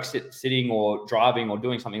back to work, sitting or driving or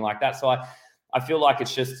doing something like that. So I feel like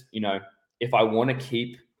it's just, you know, if I want to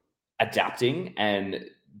keep adapting and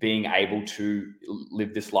being able to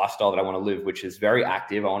live this lifestyle that I want to live, which is very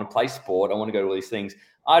active, I want to play sport, I want to go to all these things,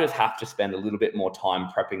 I just have to spend a little bit more time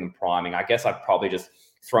prepping and priming. I guess I've probably just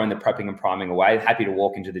thrown the prepping and priming away. Happy to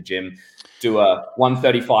walk into the gym, do a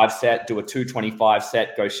 135 set, do a 225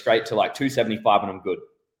 set, go straight to like 275, and I'm good.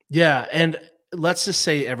 Yeah. And let's just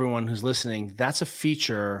say, everyone who's listening, that's a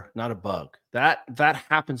feature, not a bug. That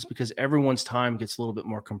happens because everyone's time gets a little bit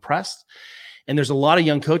more compressed. And there's a lot of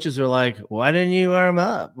young coaches who are like, why didn't you warm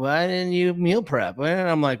up? Why didn't you meal prep? And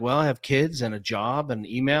I'm like, well, I have kids and a job and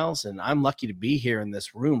emails, and I'm lucky to be here in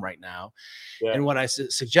this room right now. Yeah. And what I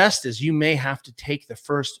suggest is you may have to take the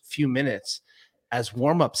first few minutes as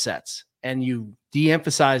warm-up sets, and you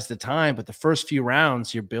de-emphasize the time, but the first few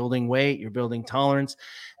rounds, you're building weight, you're building tolerance.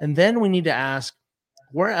 And then we need to ask,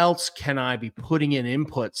 where else can I be putting in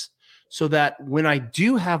inputs so that when I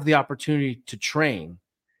do have the opportunity to train,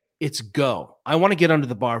 it's go. I want to get under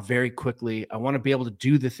the bar very quickly. I want to be able to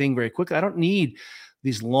do the thing very quickly. I don't need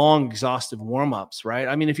these long, exhaustive warm-ups, right?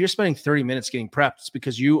 I mean, if you're spending 30 minutes getting prepped, it's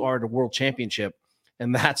because you are at a world championship,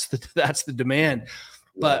 and that's the demand.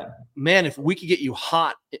 But man, if we could get you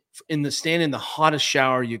hot stand in the hottest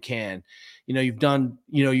shower you can, you've done,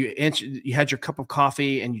 you had your cup of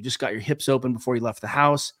coffee and you just got your hips open before you left the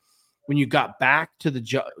house. When you got back to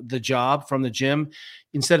the job from the gym,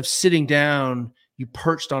 instead of sitting down, you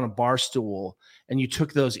perched on a bar stool and you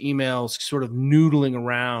took those emails sort of noodling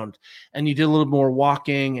around, and you did a little more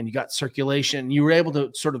walking and you got circulation. You were able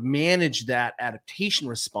to sort of manage that adaptation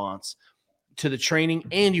response to the training,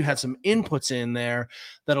 and you had some inputs in there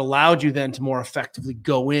that allowed you then to more effectively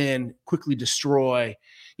go in, quickly destroy,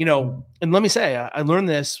 and let me say, I learned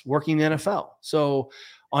this working in the NFL. So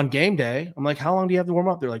on game day, I'm like, how long do you have to warm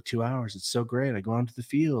up? They're like 2 hours. It's so great. I go onto the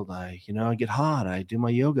field. I get hot. I do my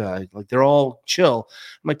yoga. They're all chill.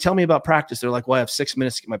 I'm like, tell me about practice. They're like, well, I have 6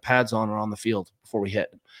 minutes to get my pads on or on the field before we hit.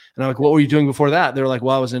 And I'm like, what were you doing before that? They're like,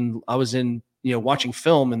 well, I was in, watching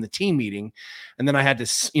film in the team meeting. And then I had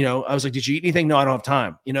to, I was like, did you eat anything? No, I don't have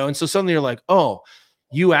time, and so suddenly you're like, oh,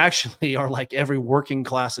 you actually are like every working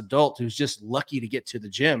class adult who's just lucky to get to the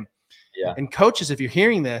gym. Yeah. And coaches, if you're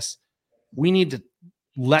hearing this, we need to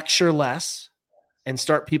lecture less and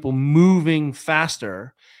start people moving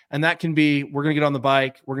faster. And that can be, we're going to get on the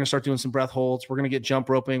bike. We're going to start doing some breath holds. We're going to get jump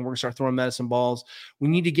roping. We're going to start throwing medicine balls. We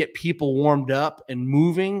need to get people warmed up and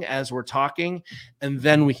moving as we're talking, and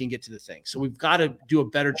then we can get to the thing. So we've got to do a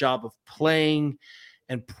better job of playing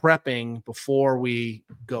and prepping before we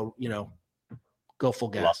go, go full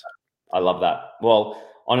gas. I love that. Well,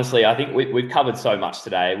 honestly, I think we've covered so much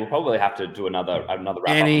today. We'll probably have to do another wrap up.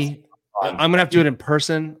 I'm going to have to do it in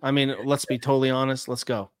person. I mean, let's be totally honest. Let's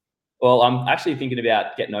go. Well, I'm actually thinking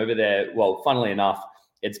about getting over there. Well, funnily enough,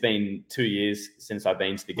 it's been 2 years since I've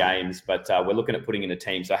been to the games, but we're looking at putting in a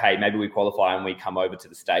team. So, hey, maybe we qualify and we come over to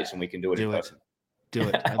the States and we can do it in person. Do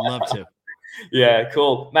it. I'd love to. Yeah,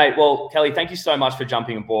 cool, mate. Well, Kelly, thank you so much for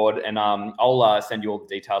jumping aboard, and I'll send you all the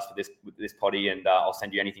details for this potty, and I'll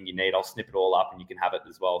send you anything you need. I'll snip it all up, and you can have it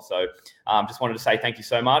as well. So, just wanted to say thank you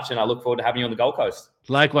so much, and I look forward to having you on the Gold Coast.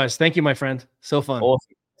 Likewise, thank you, my friend. So fun.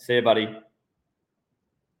 Awesome. See you, buddy.